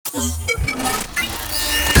In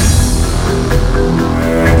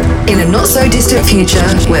a not-so-distant future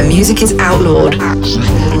where music is outlawed,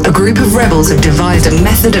 a group of rebels have devised a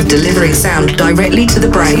method of delivering sound directly to the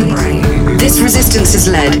brain. This resistance is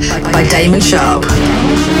led by Damon Sharpe.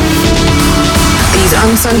 These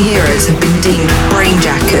unsung heroes have been deemed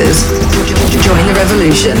brainjackers. Join the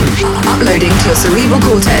revolution, uploading to your cerebral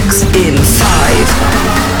cortex in 5,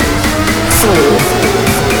 4,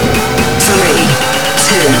 3, 2,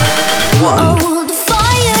 1.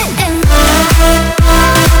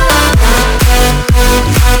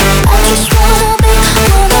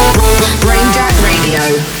 Brainjack Radio.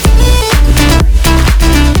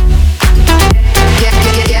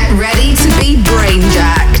 Get ready to be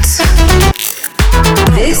brainjacked.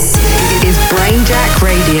 This is Brainjack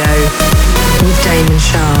Radio with Damon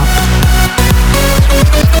Sharpe.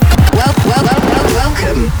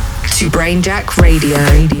 Welcome to Brainjack Radio.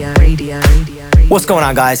 What's going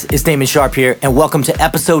on, guys? It's Damon Sharpe here, and welcome to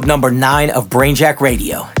episode number 9 of Brainjack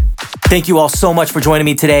Radio. Thank you all so much for joining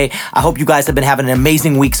me today. I hope you guys have been having an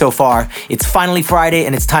amazing week so far. It's finally Friday,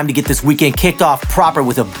 and it's time to get this weekend kicked off proper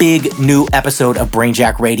with a big new episode of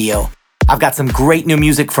Brainjack Radio. I've got some great new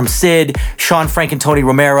music from Sid, Shaun, Frank and Tony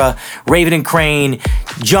Romera, Raven and Kreyn,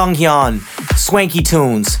 Jeonghyeon, Swanky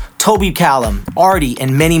Tunes, Toby, Callum, ARTY,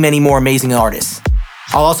 and many, many more amazing artists.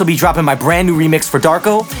 I'll also be dropping my brand new remix for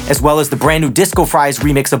DVRKO, as well as the brand new Disco Fries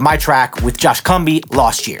remix of my track with Cumbee,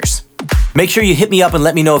 Lost Years. Make sure you hit me up and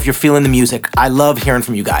let me know if you're feeling the music. I love hearing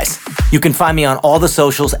from you guys. You can find me on all the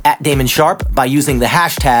socials at Damon Sharpe by using the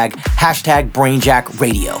hashtag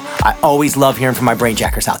BrainjackRadio. I always love hearing from my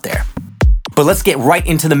Brainjackers out there. But let's get right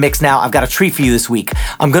into the mix now. I've got a treat for you this week.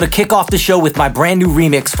 I'm gonna kick off the show with my brand new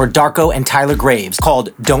remix for DVRKO and Tyler Graves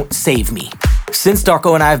called Don't Save Me. Since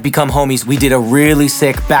DVRKO and I have become homies, we did a really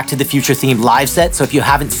sick Back to the Future themed live set, so if you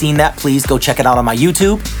haven't seen that, please go check it out on my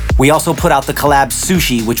YouTube. We also put out the collab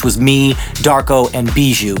Sushi, which was me, DVRKO, and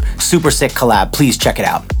Bijou. Super sick collab, please check it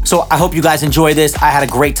out. So I hope you guys enjoy this. I had a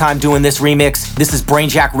great time doing this remix. This is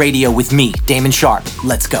Brainjack Radio with me, Damon Sharpe.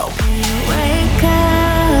 Let's go. Wake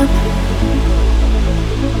up,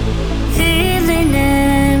 feeling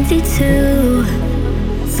empty too.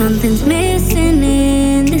 Something's missing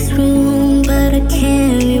in this room, but I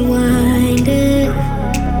can't rewind it.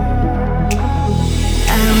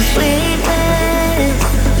 I was weightless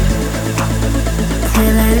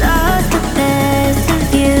till I lost the best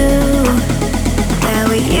of you that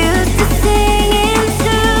we used to sing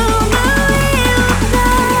into, but we were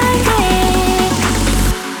blinded.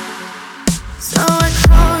 So I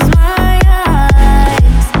close my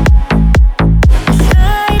eyes,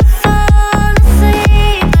 try to fall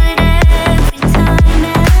asleep, but every time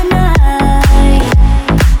at night it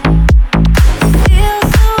feels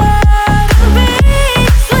so out of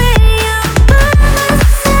reach when you're by my side,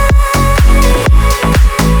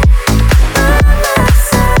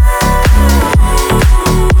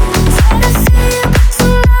 Try to see you, but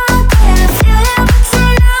you're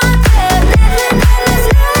not there. Feel you, but you're not there.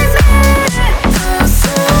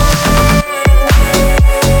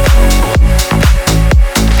 Living in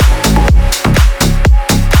this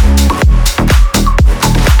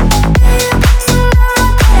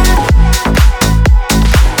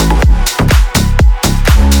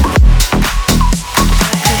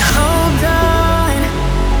hold on,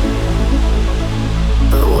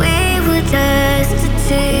 but we were just a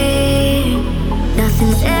team.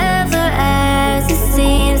 Nothing's ever as it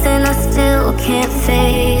seems, and I still can't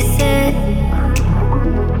face it.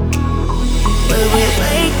 Will we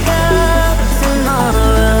wake up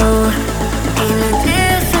tomorrow in a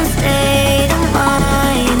different state of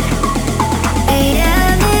mind?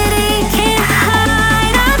 Reality can't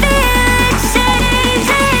hide, I've been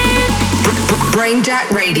changing. Brainjack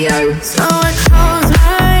Radio. So I close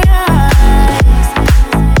my eyes,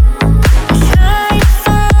 try to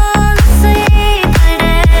fall asleep, but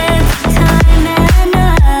every time at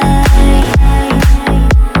night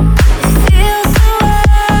it feels so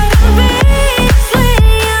out of reach when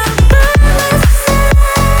you're by my side,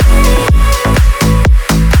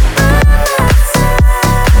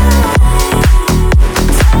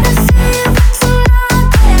 Try to see you, but you're not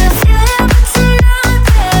there. Feel you, but you're not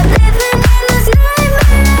there. Living in this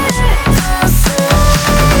nightmare.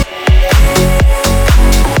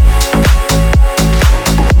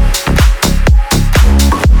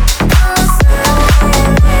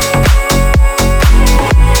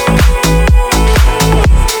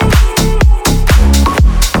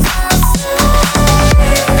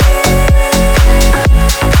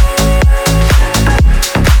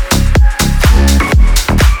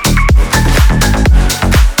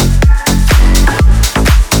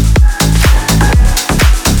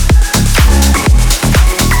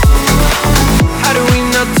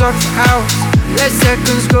 talk for hours. Let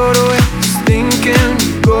seconds go to waste, thinking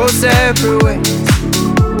we go separate ways.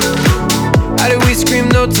 How do we scream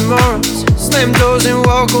no tomorrows, slam doors and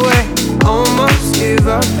walk away? Almost give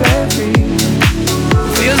up everything.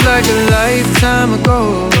 Feels like a lifetime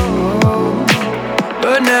ago,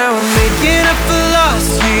 but now I'm making up for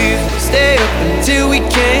lost years. Stay up until we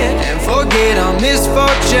can and forget our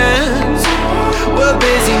misfortunes. We're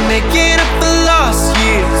busy making up for lost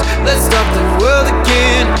years. Let's stop the world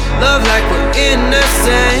again. Love like we're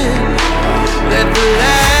innocent. Let the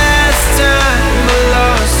last time I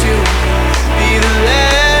lost you be the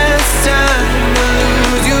last time I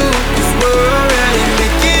lose you. 'Cause we're already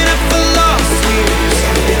making up for lost years.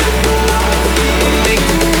 I'm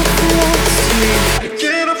making up for lost years.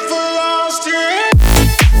 Making up for lost years.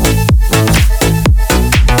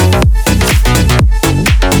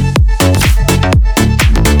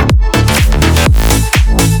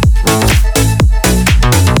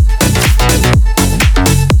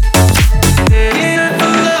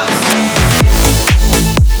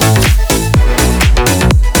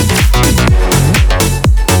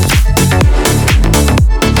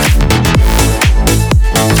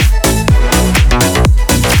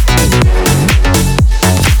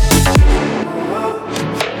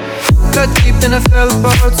 Then I fell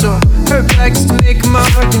apart, so her back's to make a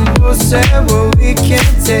mark. And both said what we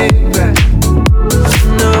can't take back.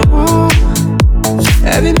 No,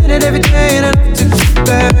 every minute, every day, and I have to get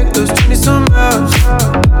back those 20-some hours.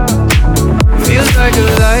 Feels like a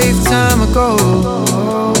lifetime ago,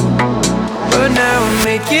 but now I'm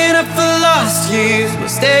making up for lost years. We'll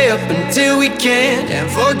stay up until we can't and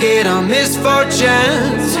forget our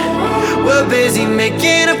misfortunes. We're busy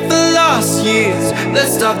making up for lost years.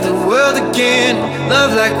 Let's stop the world again.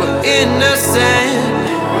 Love like we're innocent.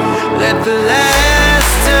 Let the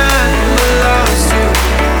last time I lost you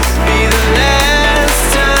be the last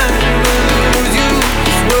time I lose you.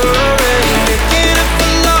 'Cause we're already making up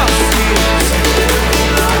for lost years.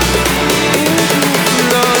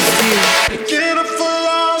 Lost years. Making up for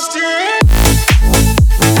lost years.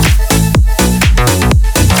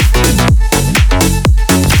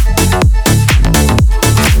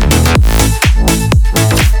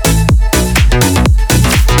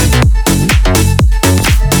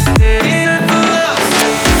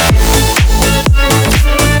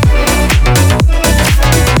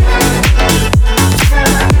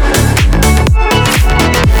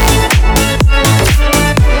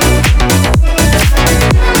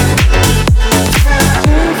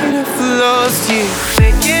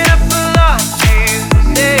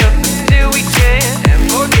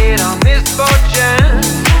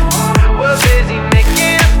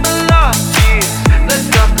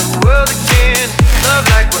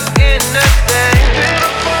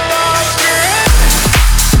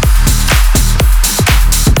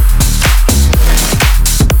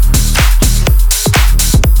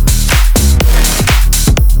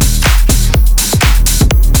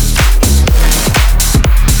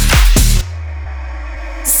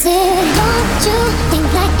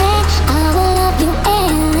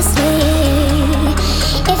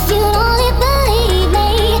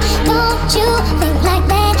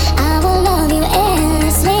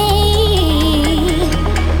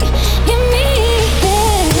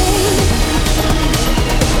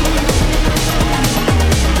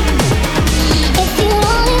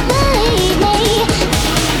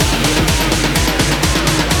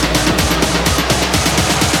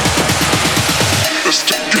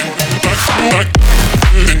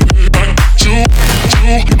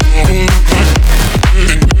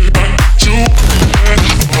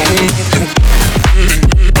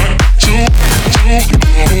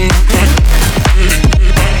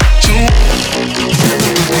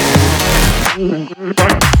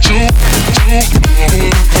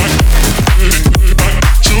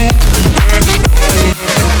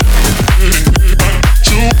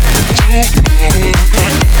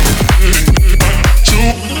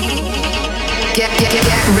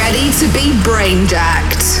 Get ready to be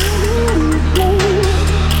brainjacked.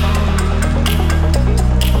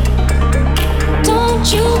 Don't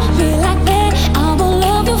you feel like that? I will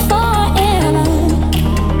love you forever.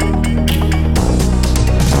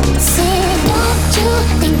 Say, don't you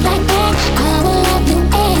think like that? I will love you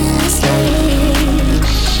endlessly.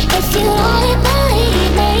 If you only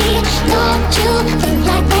believe me, don't you think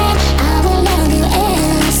like that? I will love you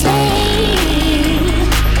endlessly.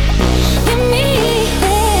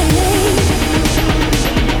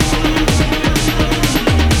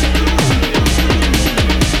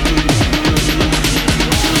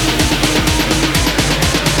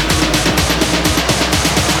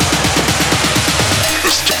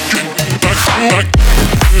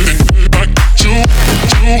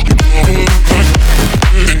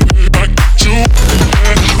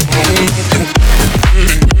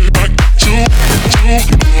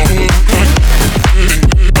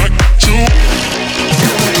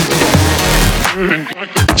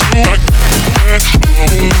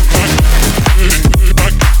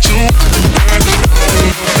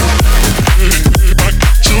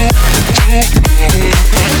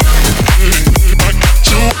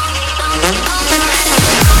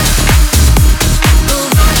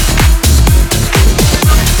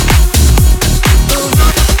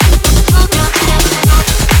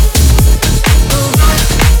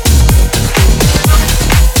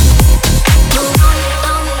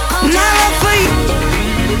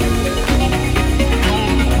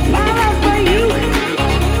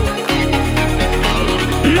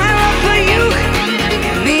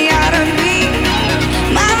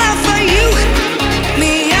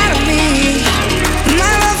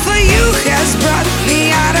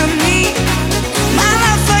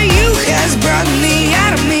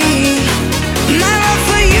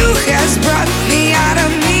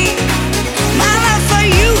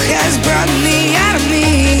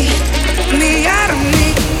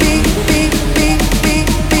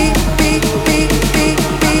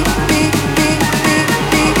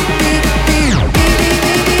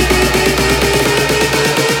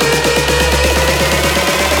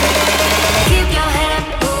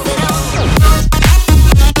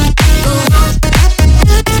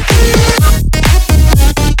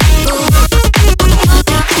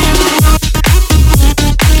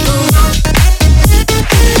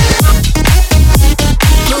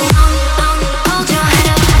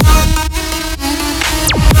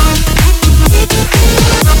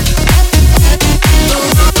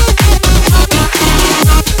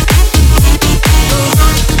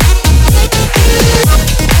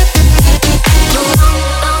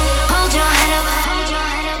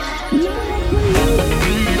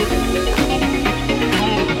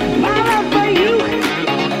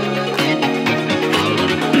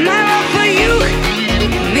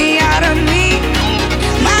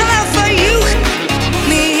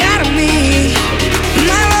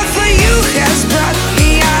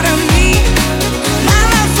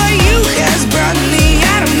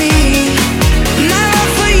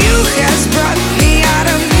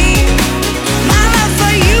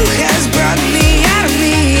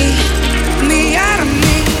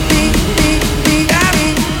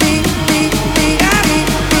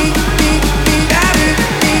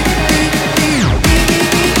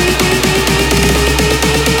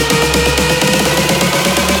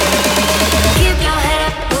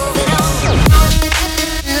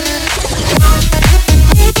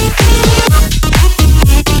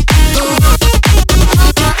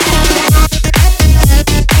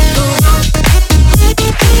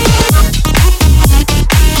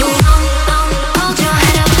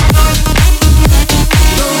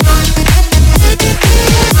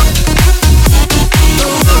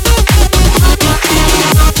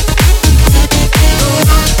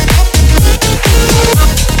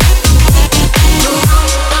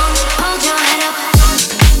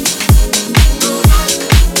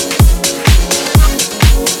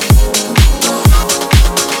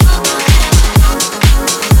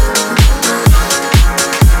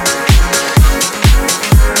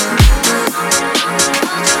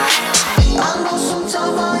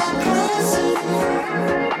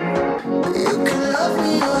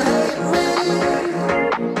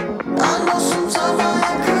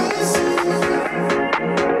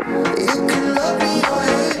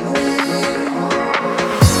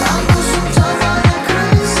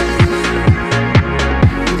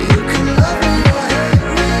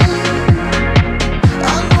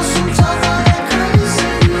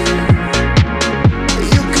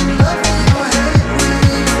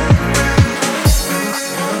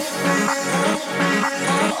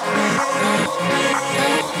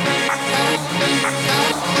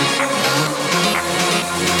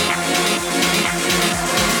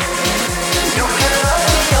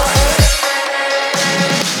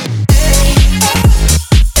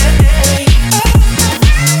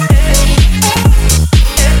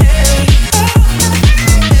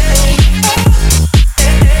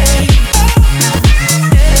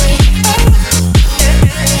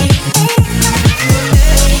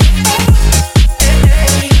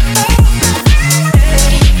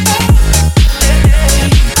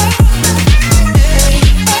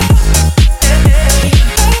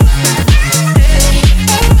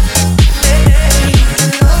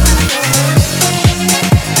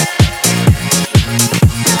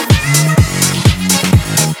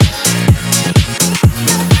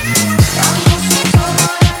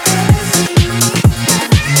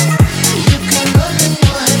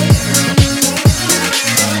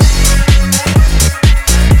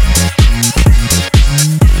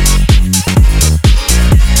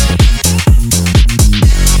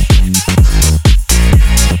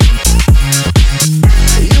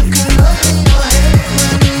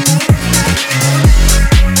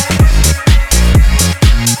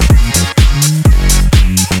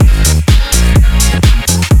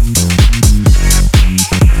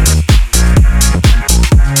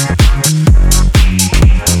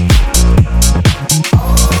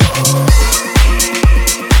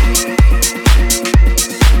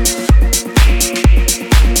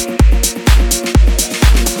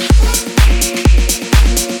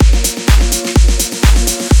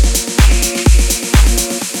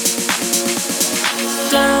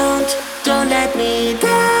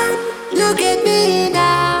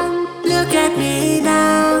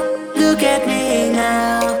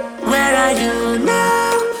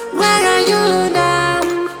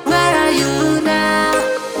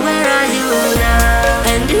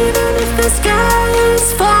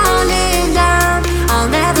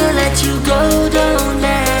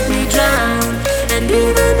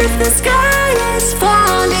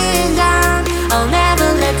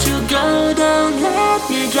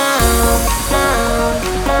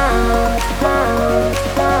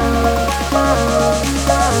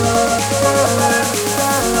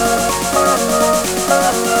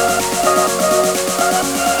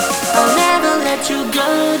 I'll never let you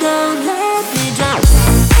go, don't let me down.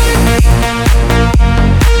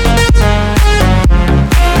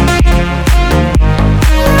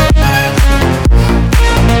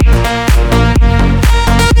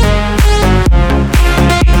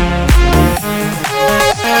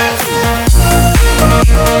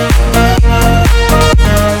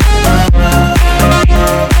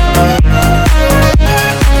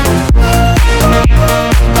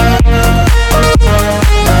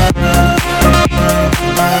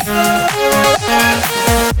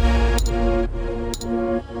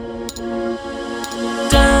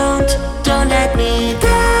 Don't let me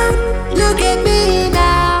down. Look at me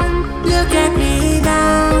now. Look at me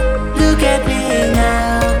now. Look at me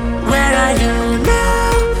now. Where are you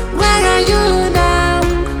now? Where are you now?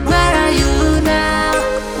 Where are you now?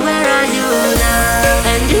 Where are you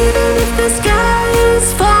now? And even if the sky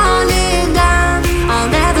is falling down, I'll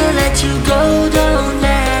never let you go. Don't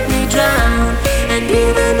let me drown. And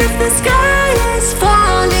even if the sky is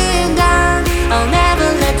falling down, I'll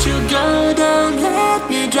never let you go. Don't let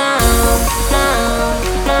me drown.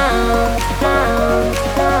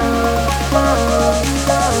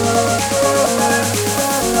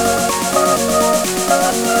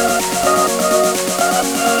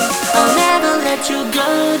 I'll never let you go,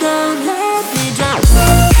 don't let me down.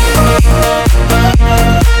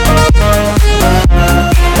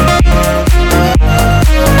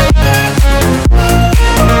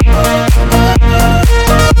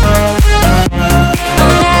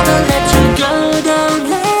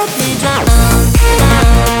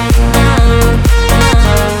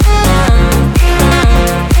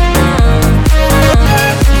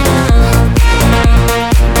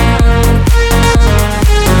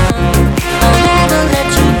 I'll never let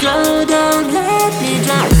you go, don't let me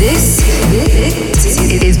down. This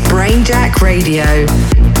is Brainjack Radio.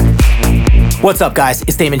 What's up, guys?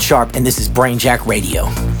 It's Damon Sharpe, and this is Brainjack Radio.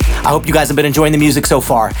 I hope you guys have been enjoying the music so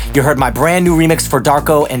far. You heard my brand new remix for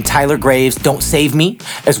DVRKO and Tyler Graves' Don't Save Me,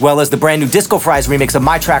 as well as the brand new Disco Fries remix of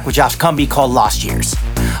my track with Cumbee called Lost Years.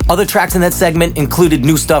 Other tracks in that segment included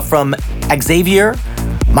new stuff from Axiver,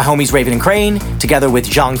 my homies Raven and Kreyn, together with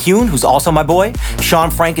Jeonghyeon, who's also my boy,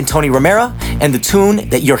 Shaun, Frank, and Tony Romera, and the tune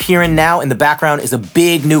that you're hearing now in the background is a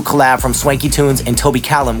big new collab from Swanky Tunes and Toby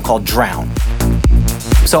Callum called Drown.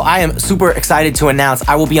 So I am super excited to announce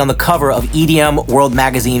I will be on the cover of EDM World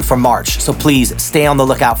Magazine for March, so please stay on the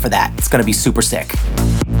lookout for that. It's gonna be super sick.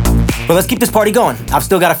 But let's keep this party going. I've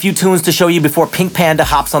still got a few tunes to show you before Pink Panda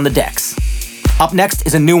hops on the decks. Up next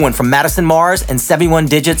is a new one from Madison Mars and 71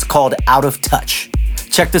 Digits called Out of Touch.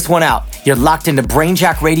 Check this one out. You're locked into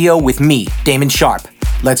Brainjack Radio with me, Damon Sharpe.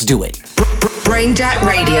 Let's do it. Brainjack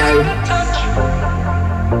Radio.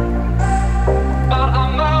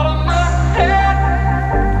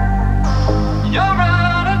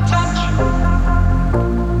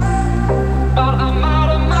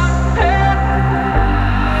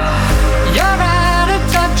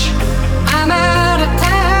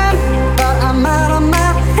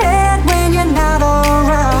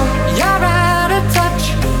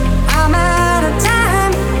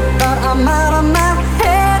 I'm out of my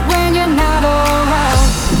head when you're not around.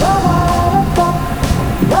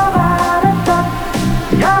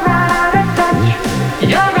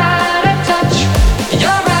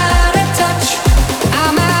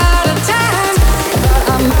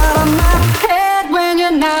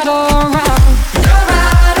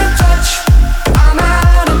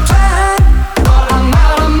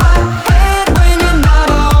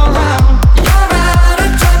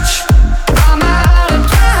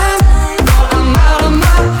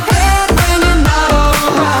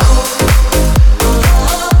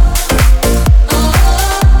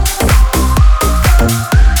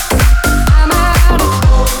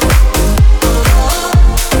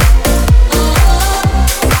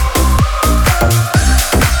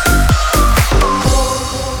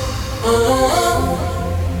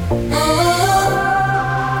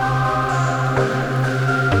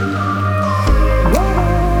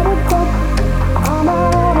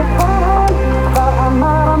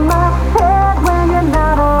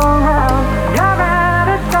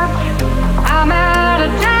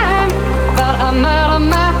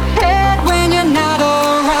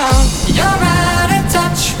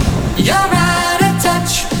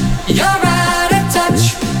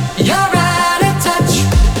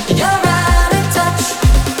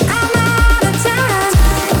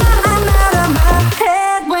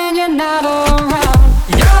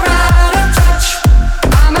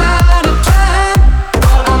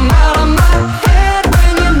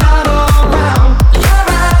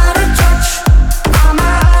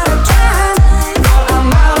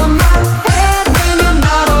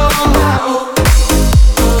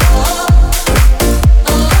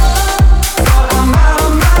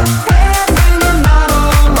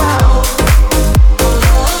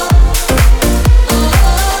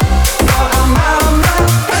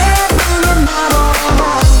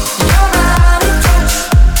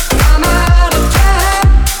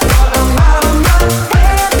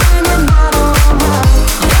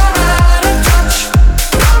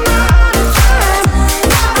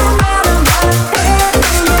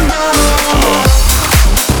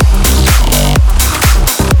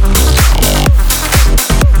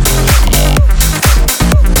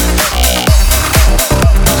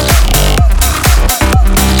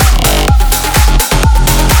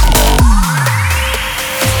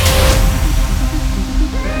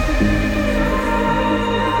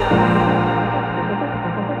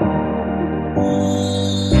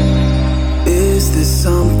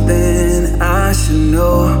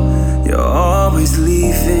 You're always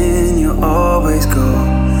leaving, you always go.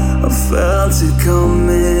 I felt it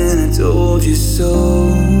coming, I told you so.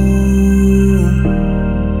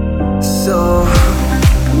 So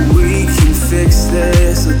we can fix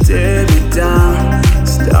this, so tear me down.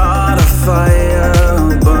 Start a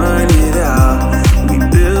fire, burn it out. We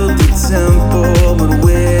built the temple, but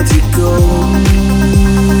where'd you go?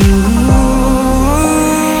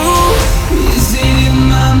 Is it in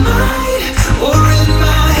my mind or in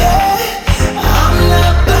my head? I'm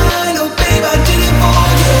not blind, oh babe, I did it for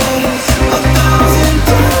you. 1,000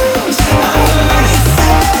 times I heard it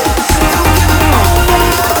said, don't give up on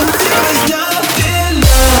love until there's nothing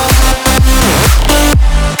left.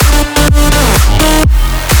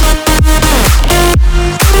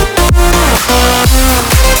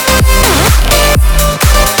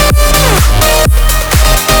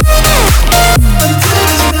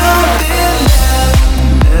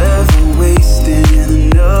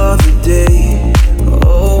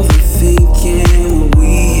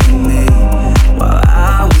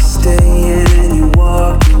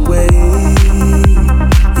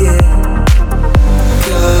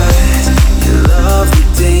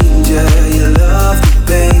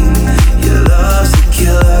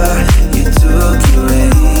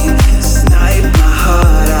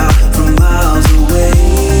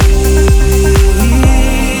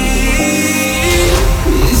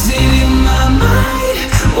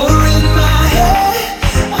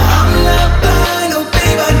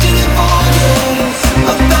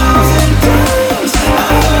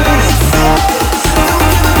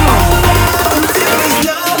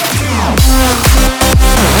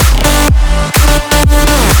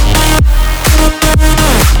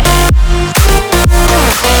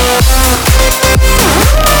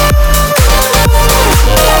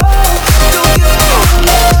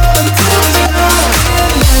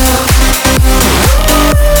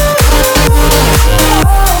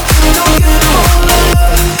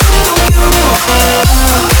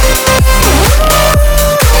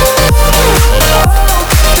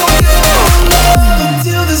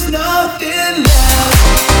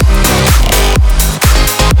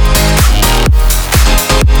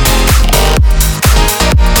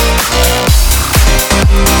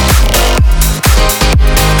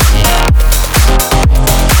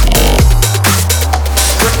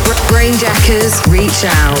 Reach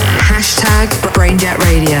out. Hashtag Brainjack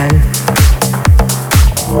Radio.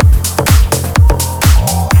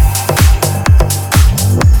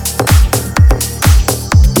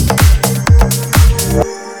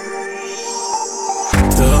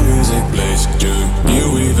 The music plays, do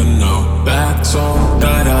you even know that song?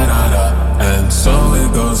 Da da da da, and so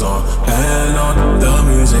it goes on and on. The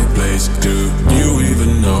music plays, do you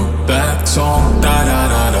even know that song? Da da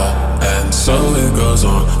da da, and so it goes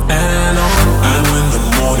on and on. And when the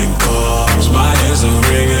morning comes, my ears are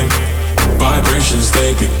ringing. Vibrations,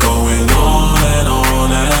 they keep going on and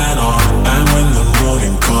on and on. And when the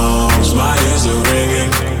morning comes, my ears are ringing.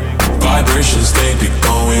 Vibrations, they keep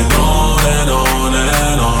going on and on and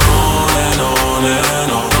on and on and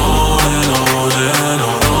on.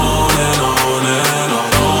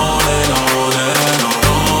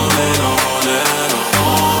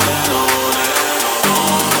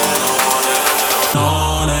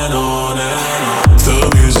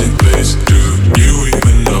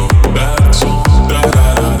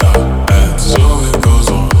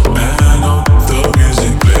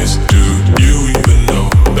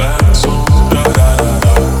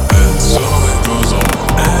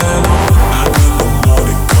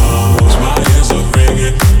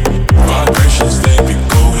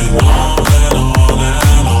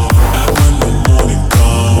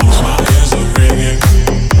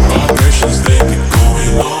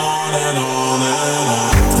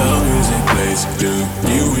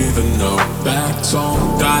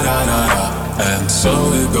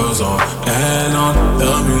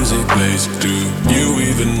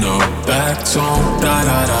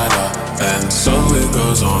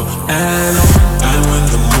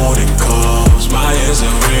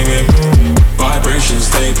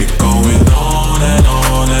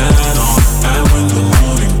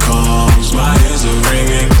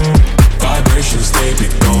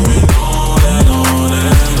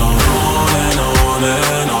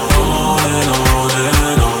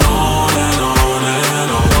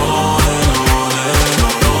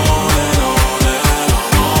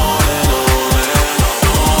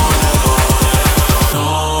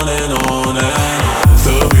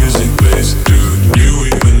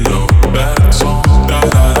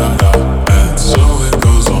 So it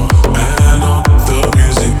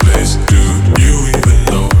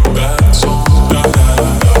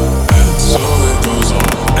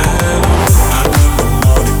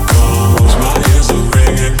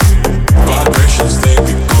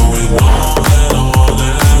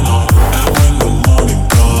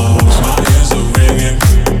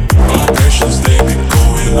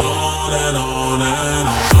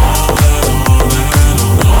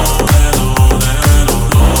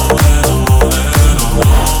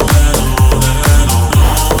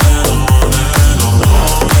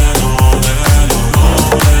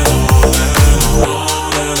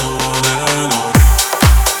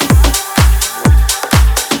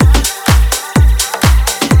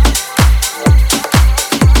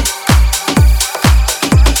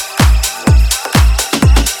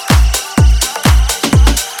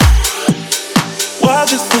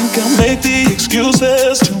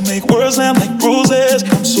excuses to make words land like bruises.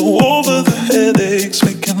 I'm so over the headaches,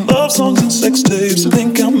 making love songs and sex tapes. I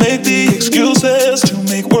think I'll make the excuses to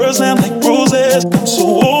make words land like bruises. I'm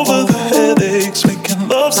so over the headaches, making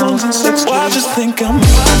love songs and sex tapes. Why just think I'm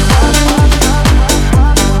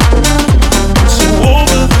so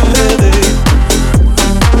over the headache?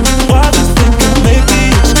 Why just think I'll make the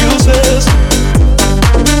excuses?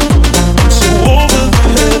 I'm so over the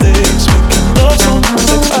headaches, making love songs and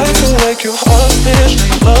sex tapes. I feel like your heart bitch,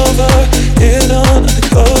 you love her, hidden under the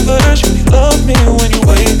covers. You only love me when you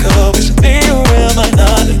wake up. Is it me or am I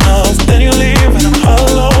not enough? Then you leave and I'm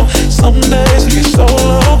hollow. Some days I get so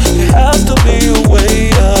low, there has to be a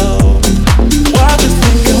way out. Why do you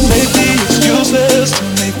think I'll make the excuses to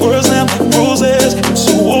make words land like bruises? I'm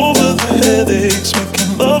so over the headaches,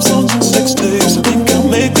 making love songs and sex tapes. I think I'll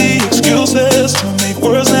make the excuses to make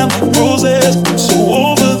words land like bruises. I'm so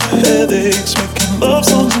over the headaches, making love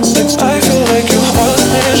songs and sex tapes. I feel like your heart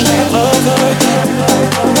bitch, you love her.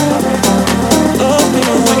 Love me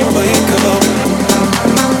when you wake up.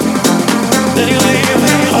 Then you leave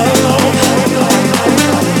and I'm hollow.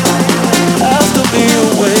 Has to be a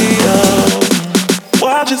way out.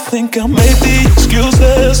 Why'd you think I'll make the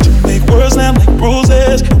excuses to make words land like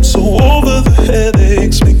bruises? I'm so over the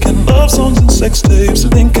headaches, making love songs and sex tapes. I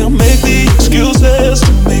think I'll make the excuses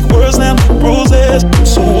to make words land like bruises. I'm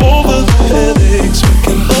so over the headaches,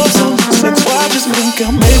 making love songs and sex. Why'd you think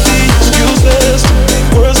I'll make the excuses to make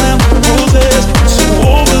words land like bruises? I'm so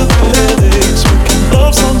over the headaches, making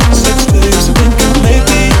love songs and sex tapes. I think I'll make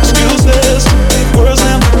the excuses to make words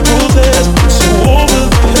land like bruises. I'm so over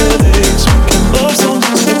the headaches, making love songs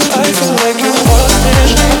and sex. I feel like your heart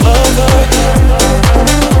bitch, you love her.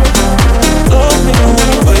 Love me when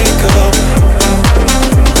you wake up.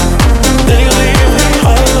 Then you leave and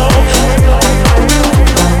hollow.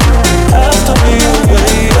 Has to be a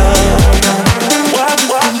way out. Why do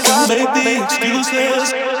you think I make the excuses?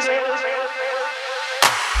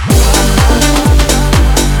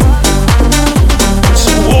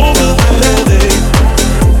 So over the headache.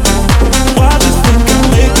 Why do you think I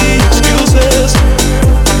make the excuses?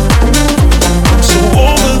 So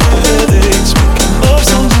over the headaches, making love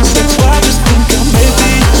songs and sex. Why just think I made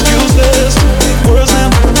the excuses? Make words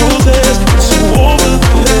land like bruises. So over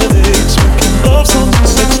the headaches, making love songs and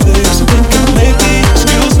sex tapes. I think I made the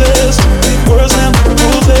excuses. Make words land like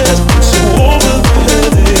bruises. So over the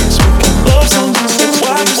headaches, making love songs and sex.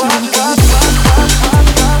 Why just think I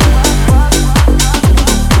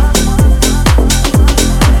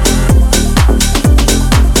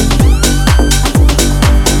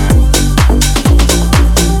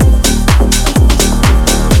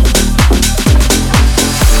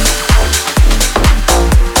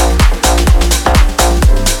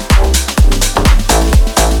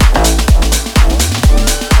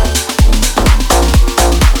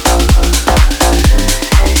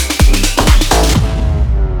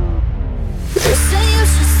They say you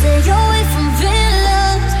should stay away from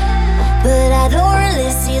villains, but I don't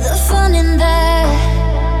really see the fun in that.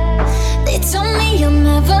 They tell me you'll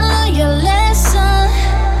never learn your lesson,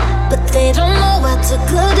 but they don't know I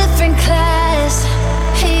took a different class.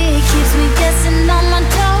 He keeps me guessing on my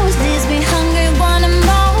toes, leaves me hungry, wanting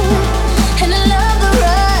more, and I love the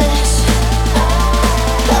rush.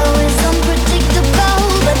 Always unpredictable,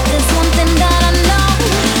 but there's one thing that I know,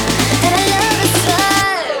 that I love is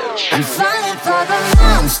touch. I'm falling for the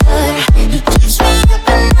monster. He keeps me up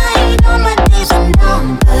at night, all my days are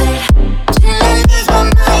numbered. Chillin' is my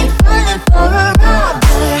mind, falling for a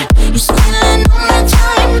robber. You're stealing all my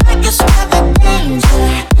time like a scrap of danger,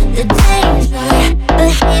 the danger, but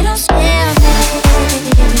he don't scare me.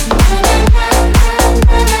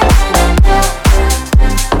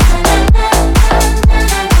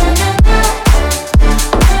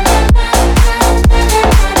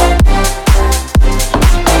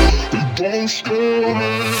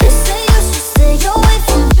 They say you should stay away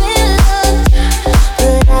from villains,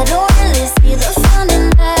 but I don't really see the fun in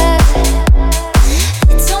that.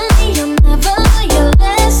 They told me you'll never learn your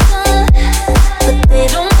lesson, but they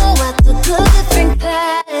don't know I took a different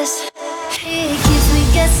path. He keeps me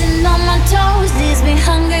guessing on my toes, leaves me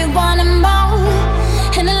hungry, wanting more,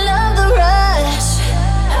 and I love the rush.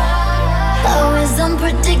 Always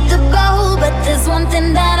unpredictable, but there's one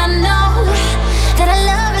thing that I know, that I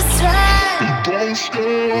love is right. Don't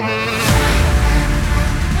scare me.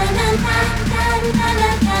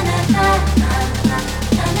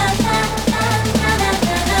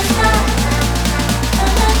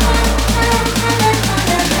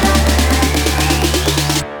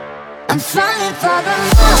 I'm falling for the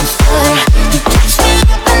monster. He keeps me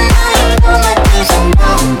up at night, all my days are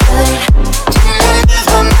numbered. Chillin' is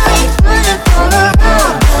my mind, falling for a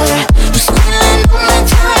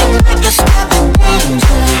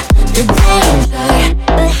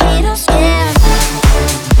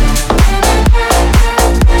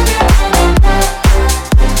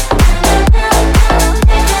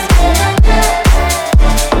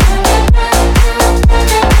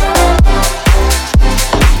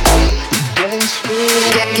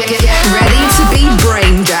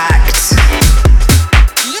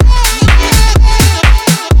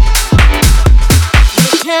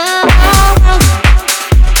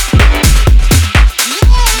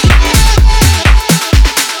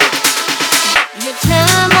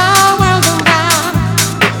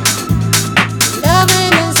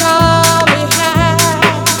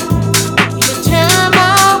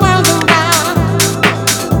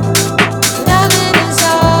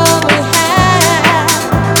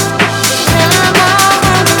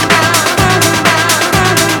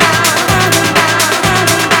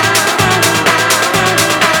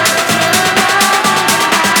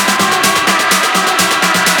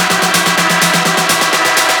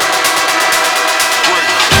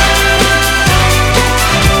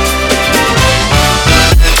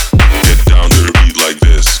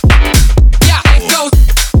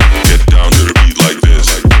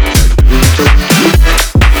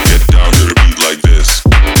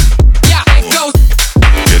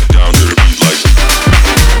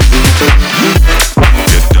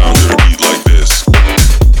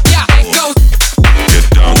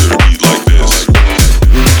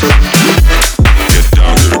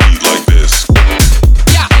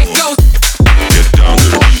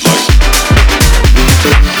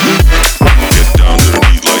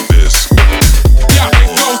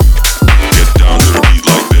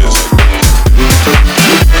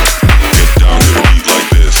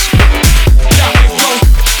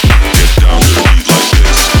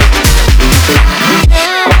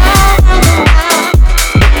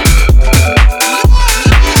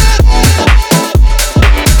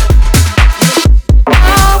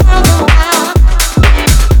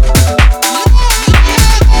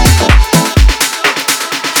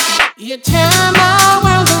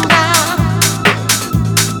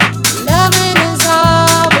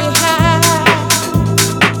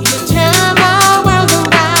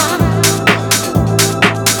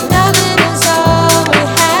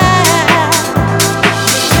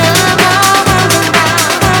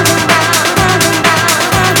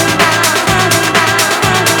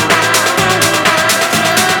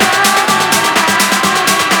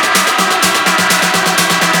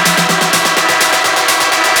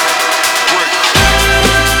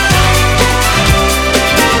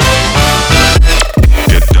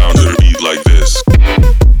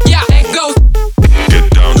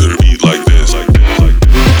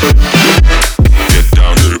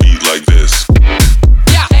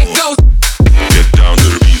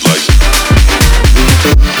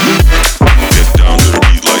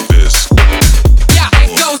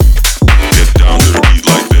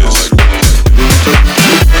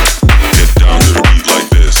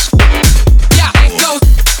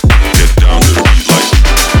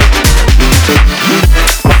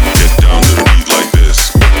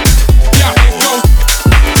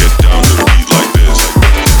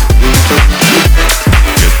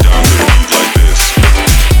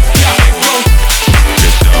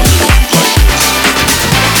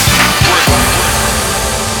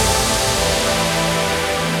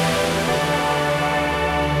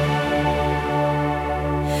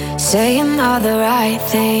Saying all the right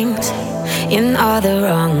things in all the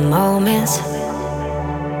wrong moments.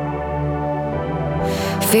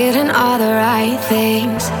 Feeling all the right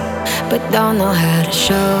things, but don't know how to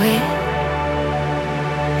show it.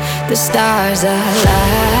 The stars align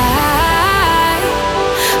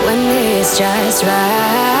when it's just right.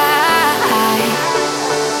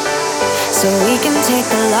 So we can take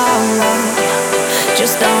the long road,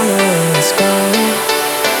 just don't know where it's going.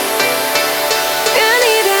 And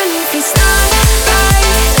even if it's not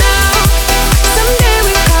right now, someday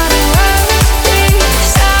we're gonna work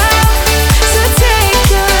this out. So take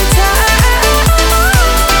your time.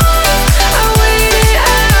 I'll wait it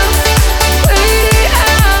out, wait it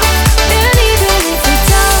out. And even if we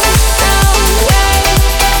don't know yet,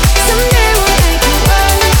 someday we'll make it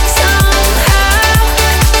work somehow.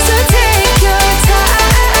 So take your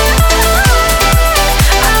time.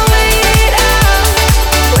 I'll wait it out,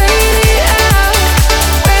 wait it out,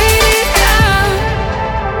 wait it out.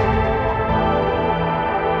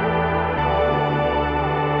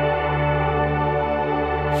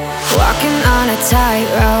 Walking on a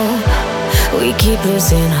tightrope, we keep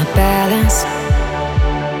losing our balance.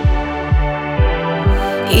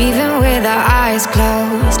 Even with our eyes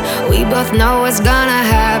closed, we both know what's gonna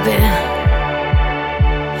happen.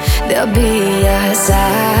 There'll be a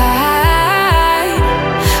sign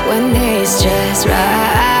when it's just right.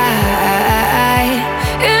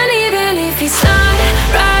 And even if it's not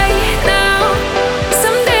right now,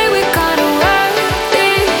 someday we're gonna work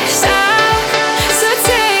this out. So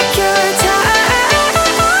take your time.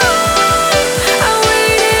 I'll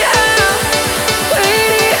wait it out,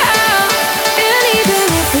 wait it out. And even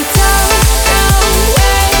if we don't know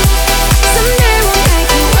yet, someday we'll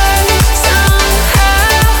make it work somehow.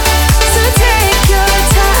 So take your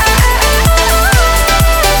time.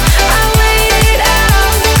 I'll wait it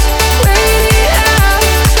out, wait it out,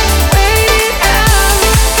 wait it out.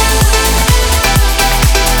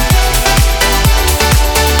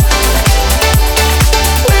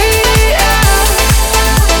 Wait it out. I'll wait it out.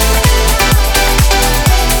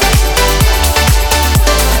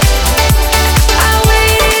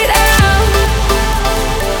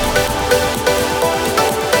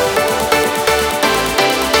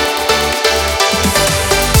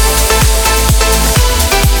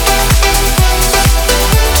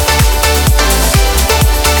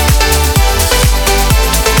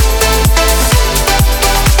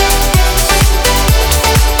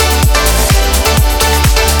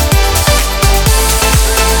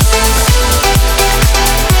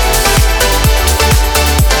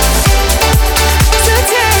 So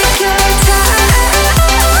take your time.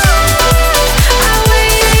 I'll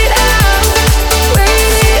wait it out,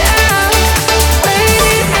 wait it out, wait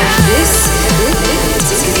it out. This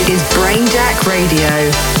is Brainjack Radio.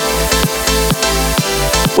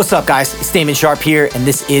 What's up, guys? It's Damon Sharpe here, and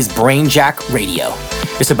this is Brainjack Radio.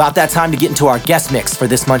 It's about that time to get into our guest mix for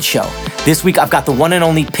this month's show. This week, I've got the one and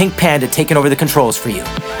only Pink Panda taking over the controls for you.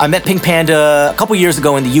 I met Pink Panda a couple years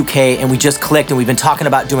ago in the UK, and we just clicked, and we've been talking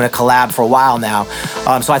about doing a collab for a while now.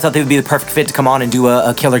 So I thought they would be the perfect fit to come on and do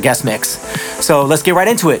a killer guest mix. So let's get right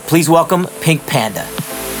into it. Please welcome Pink Panda.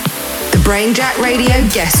 The Brainjack Radio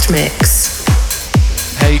guest mix.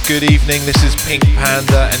 Hey, good evening, this is Pink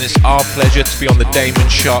Panda, and it's our pleasure to be on the Damon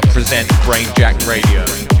Sharpe Present Brainjack Radio.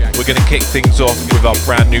 We're going to kick things off with our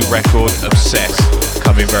brand new record, Obsessed,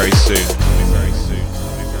 coming very soon.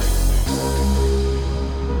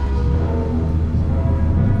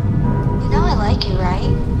 You know I like you,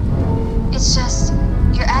 right? It's just,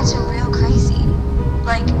 you're acting real crazy.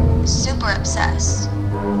 Like, super obsessed.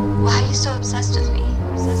 Why are you so obsessed with me?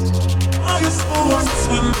 Are you so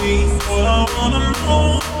obsessed with me? What I wanna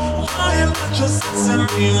know. Why am I just obsessed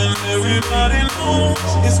with me when everybody knows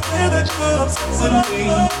it's clear that you're obsessed with me?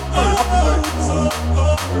 Are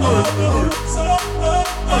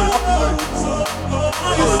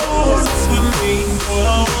you so obsessed with me? What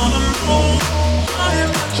I wanna know. Why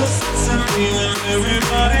am I just obsessed with me when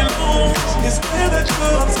everybody knows it's clear that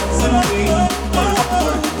you're obsessed with me?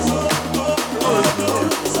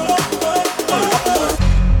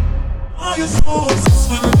 Are you so obsessed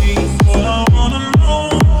with me? What I wanna know.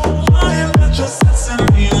 Why am I just obsessed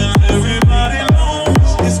with me when everybody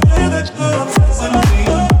knows it's clear that you're obsessed with me?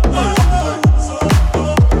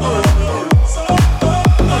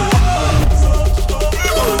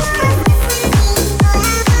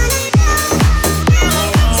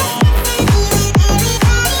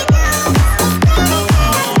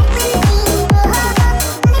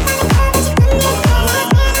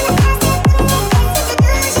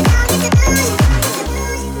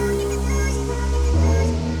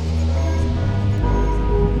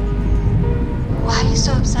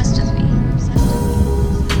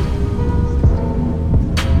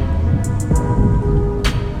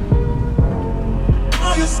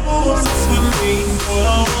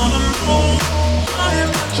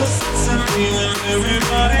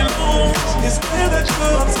 everybody knows it's clear that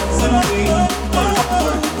you're obsessing me.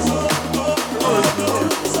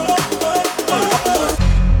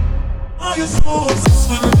 Are you so obsessed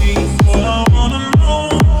with me? What I wanna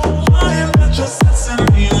know, why am I just obsessing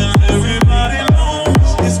me when everybody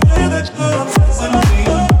knows it's clear that you're obsessing me?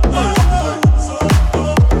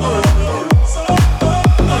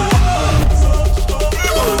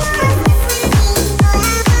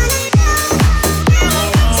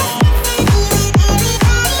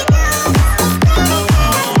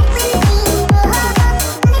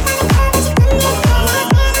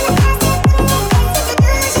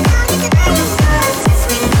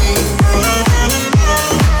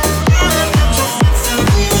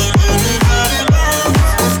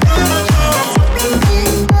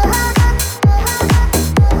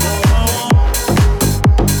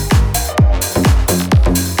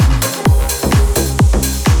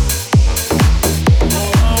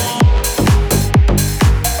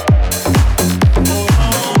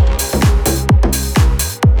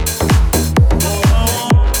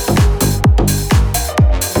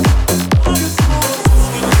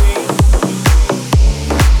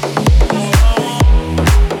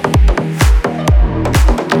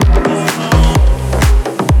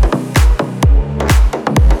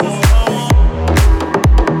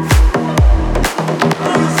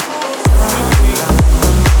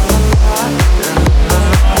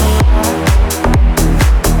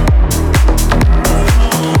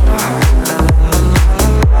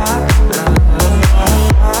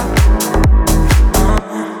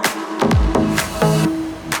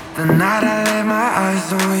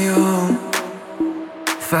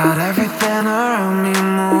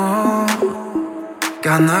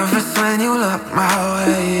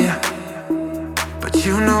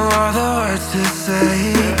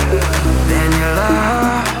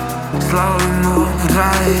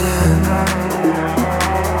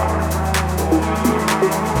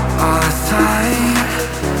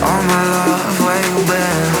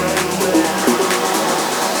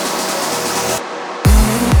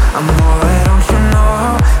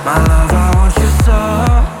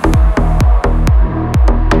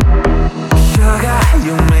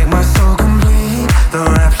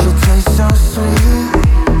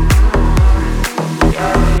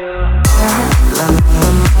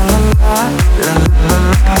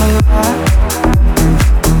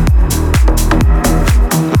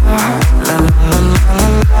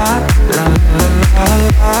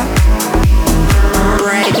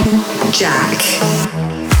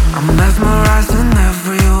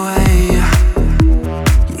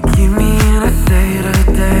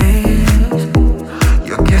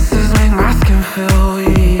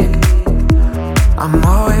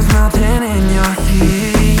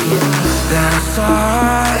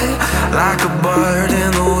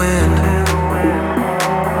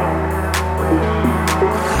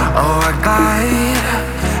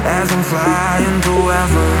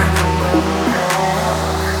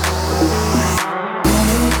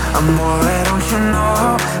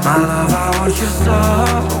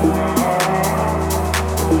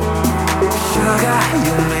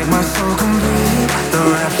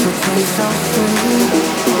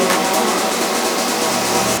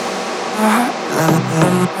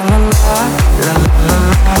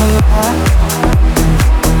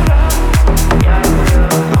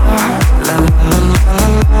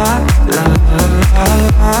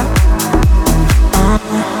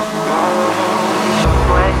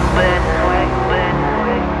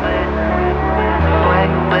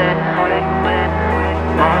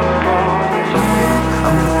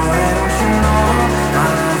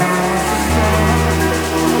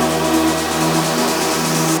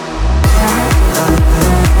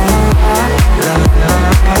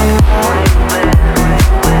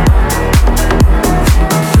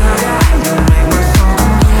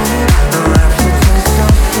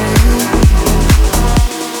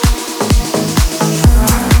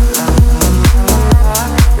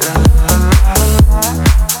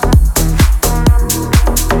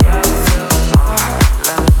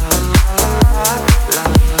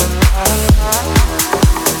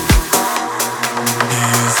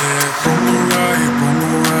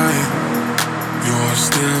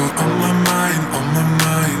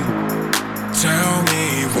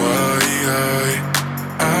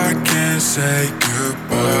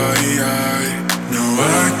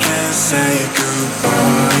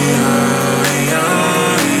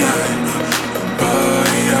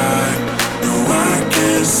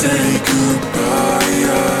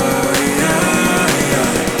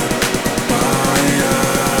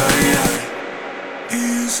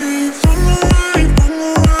 Easy from the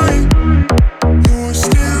right, you're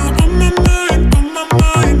still on my mind.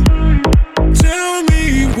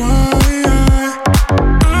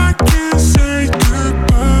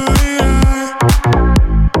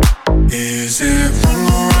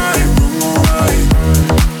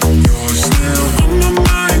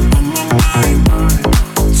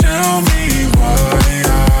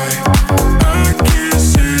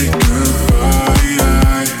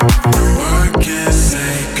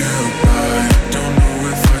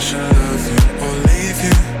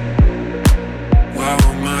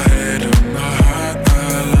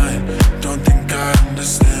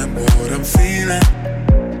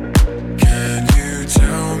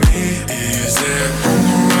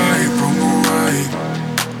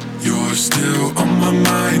 still on my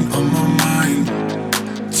mind, on my mind.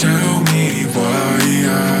 Tell me why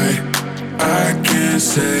I can't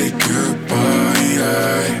say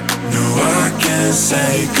goodbye. No, I can't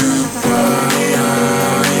say goodbye.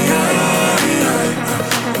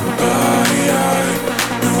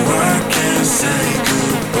 No, I can't say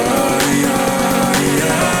goodbye.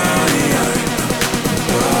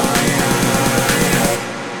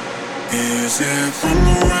 Is it wrong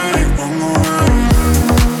or right, wrong or right?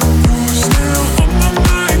 You're still on my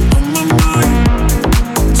mind, on my mind.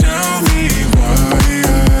 Tell me why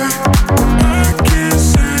I can't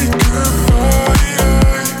say goodbye.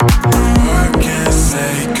 No, I can't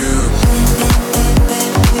say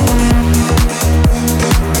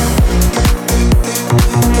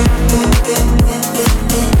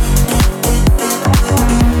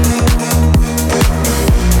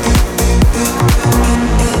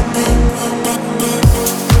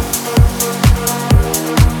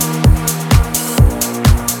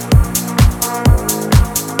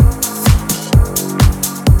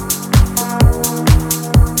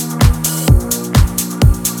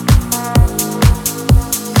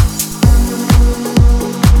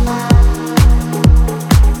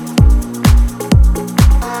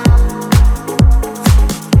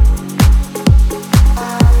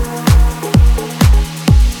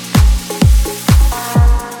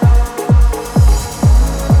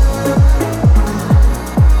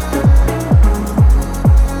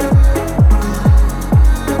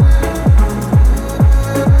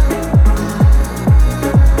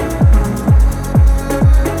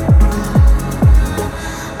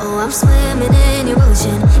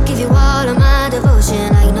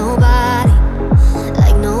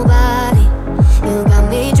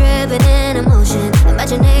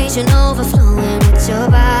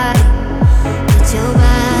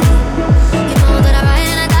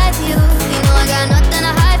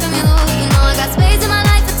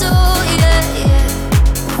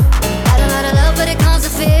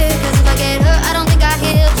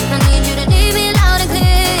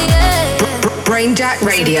Brainjack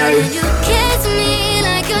Radio. You kiss me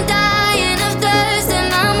like you're dying of thirst in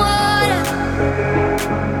my water.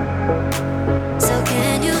 So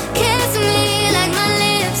can you kiss me like my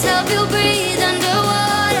lips help you breathe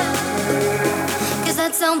underwater? Cause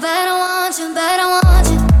that sound bad, I want you, bad, I want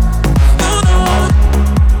you.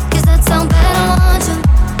 Cause that sound bad, I want you.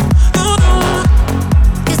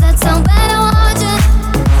 Cause that sound bad, I want you.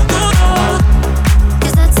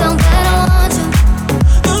 Cause that sound bad, I want you.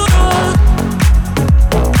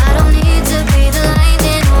 I don't need to be the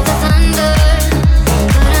lightning or the thunder,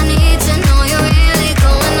 but I need to know you're really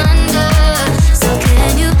going under. So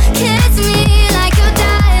can you kiss me like you're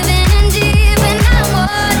diving in deep in that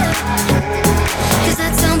water? Cause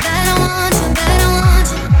that sound bad, I want you, bad, I want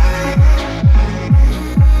you.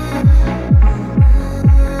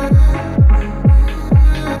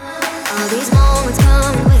 All these moments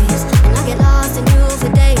come in waves, and I get lost in you for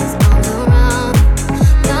days.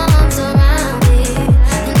 Arms around me,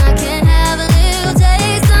 and I can't have a little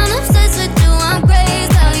taste. I'm obsessed with you, I'm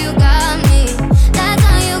crazy how you got me. That's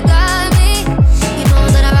how you got me. You know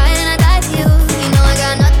that I ride and I die for you. You know I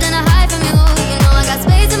got nothing to hide from you. You know I got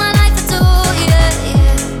space in my life for two, yeah,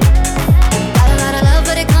 yeah. Got a lot of love,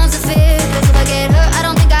 but it comes with fear. Cause if I get hurt, I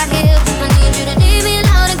don't think I heal. I need you to need me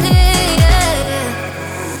loud and clear, yeah.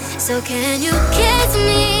 So can you kiss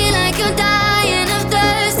me like you're dying of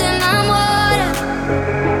thirst in my water?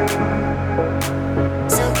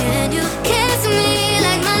 So can you kiss me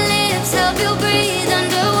like my lips help you breathe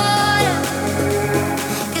underwater?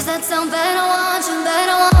 Cause that sound bad, I want you, bad,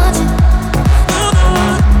 I want you.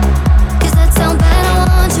 Cause that sound bad, I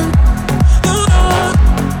want you.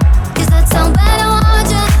 Cause that sound bad, I want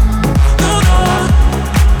you.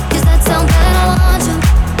 Cause that sound bad, I want you.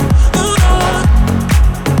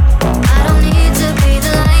 I don't need to be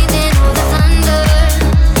the lightning or the thunder,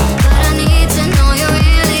 but I need to know you're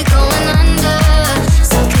really going under.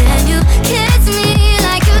 So can you kiss me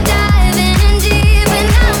like you're diving in deep in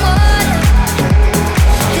that water?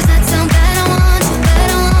 Cause that sound bad, I want you, bad,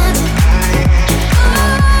 I want you.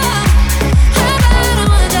 How bad I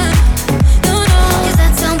want you, you know. Cause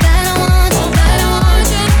that sound bad, I want you, bad, I want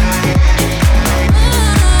you.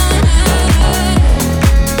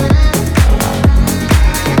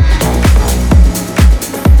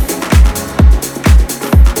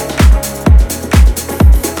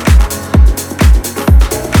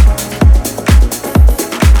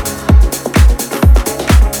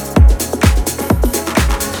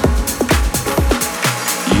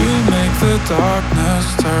 You make the darkness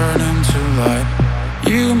turn into light.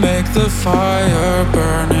 You make the fire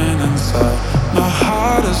burning inside. My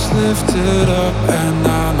heart is lifted up and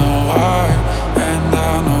I know I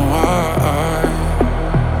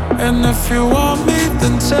you want me,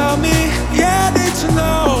 then tell me. Yeah, I need to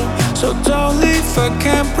know. So don't leave, I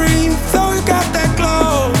can't breathe. Though you got that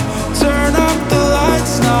glow. Turn up the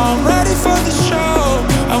lights now. I'm ready for the show.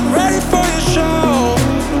 I'm ready for your show.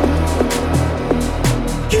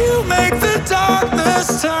 You make the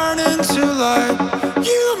darkness turn into light.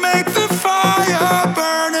 You make the fire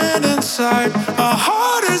burning inside. My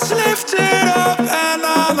heart is lifted up and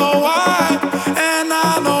I know why. And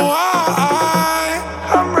I know why.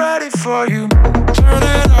 I'm ready for you. Turn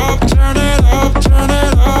it up, turn it up, turn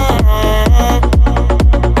it up.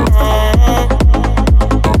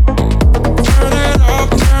 Turn it up,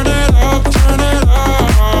 turn it up, turn it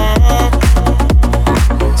up.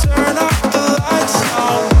 Turn up the lights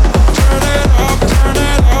now. Turn it up, turn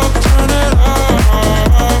it up, turn it up.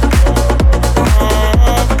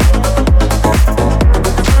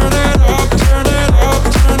 Turn it up, turn it up,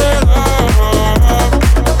 turn it up.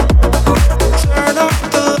 Turn up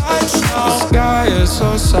the lights now. The sky is so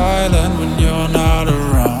silent when you're not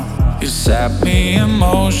around. You set me in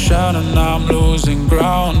motion and I'm losing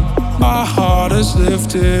ground. My heart is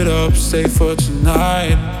lifted up, stay for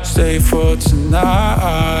tonight, stay for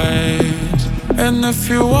tonight. And if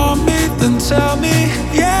you want me, then tell me.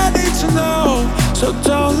 Yeah, I need to know. So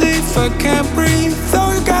don't leave, I can't breathe.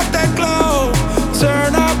 Though you got that glow.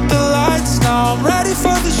 Turn up the lights now. I'm ready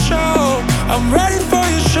for the show. I'm ready for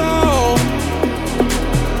your show.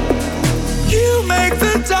 You make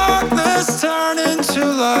the darkness turn into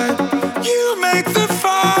light. You make the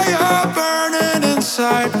fire burning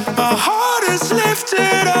inside. My heart is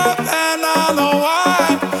lifted up and I know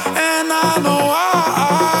why. And I know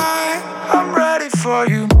why. I'm ready for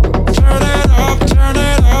you. Turn it up, turn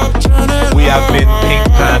it up, turn it up. We have been Pink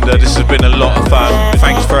Panda. This has been a lot of fun.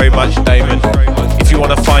 Thanks very much, Damon. If you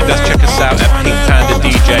want to find us, check us out at Pink Panda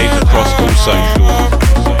DJs across all socials.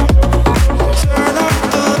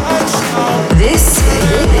 This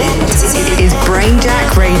is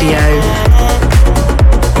Brainjack Radio.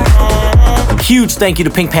 Huge thank you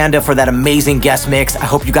to Pink Panda for that amazing guest mix. I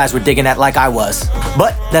hope you guys were digging that like I was.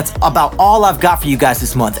 But that's about all I've got for you guys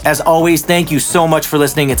this month. As always, thank you so much for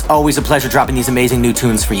listening. It's always a pleasure dropping these amazing new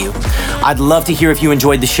tunes for you. I'd love to hear if you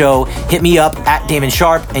enjoyed the show. Hit me up at Damon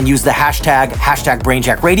Sharpe and use the hashtag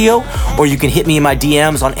Brainjack Radio, or you can hit me in my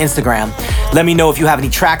DMs on Instagram. Let me know if you have any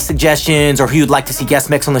track suggestions or who you'd like to see guest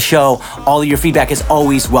mix on the show. All of your feedback is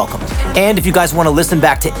always welcome. And if you guys want to listen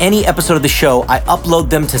back to any episode of the show, I upload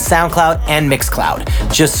them to SoundCloud and Mixcloud.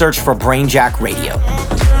 Just search for Brainjack Radio.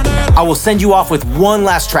 I will send you off with one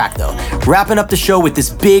last track though, wrapping up the show with this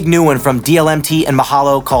big new one from DLMT and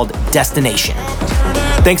Mahalo called Destination.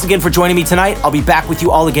 Thanks again for joining me tonight. I'll be back with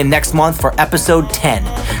you all again next month for episode 10.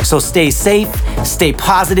 So stay safe, stay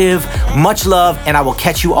positive, much love, and I will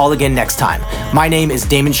catch you all again next time. My name is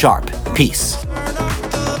Damon Sharpe. Peace.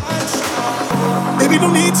 Baby,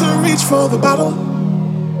 no need to reach for the bottle.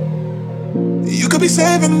 You could be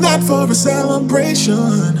saving that for a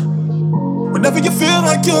celebration. Whenever you feel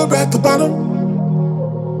like you're at the bottom,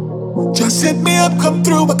 just hit me up, come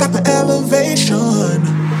through, I got the elevation.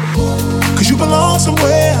 Cause you belong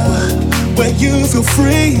somewhere where you feel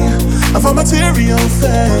free of all material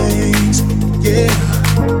things, yeah.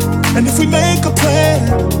 And if we make a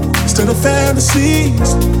plan instead of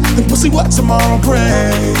fantasies, then we'll see what tomorrow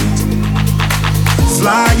brings.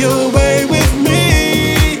 Fly away with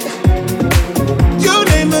me. You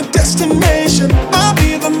name the destination, I'll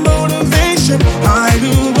be the motivation. Hide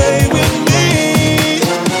away with me.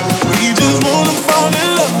 We just wanna fall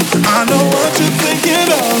in love. I know what you're thinking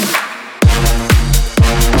of.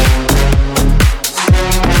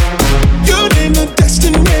 You name the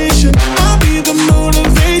destination, I'll be the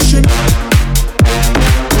motivation.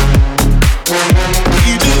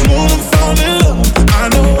 We just wanna fall in love. I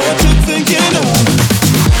know what you're thinking of.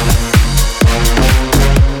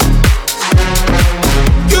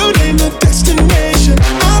 You name the destination,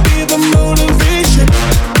 I'll be the motivation.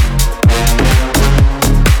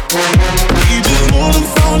 We just wanna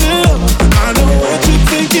fall in love. I know what you're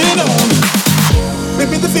thinking of.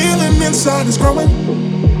 Maybe the feeling inside is growing.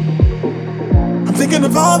 I'm thinking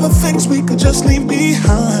of all the things we could just leave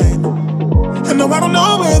behind. And no, I don't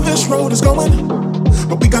know where this road is going,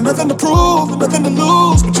 but we got nothing to prove and nothing to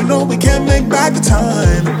lose. But you know we can't make back the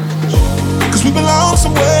time, cause we belong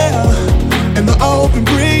somewhere in the open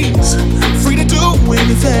breeze, free to do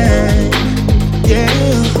anything,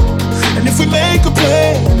 yeah. And if we make a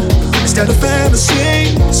plan instead of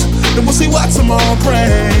fantasies, then we'll see what tomorrow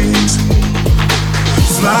brings.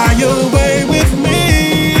 Fly away with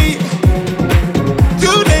me.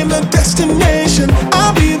 You name the destination,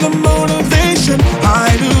 I'll be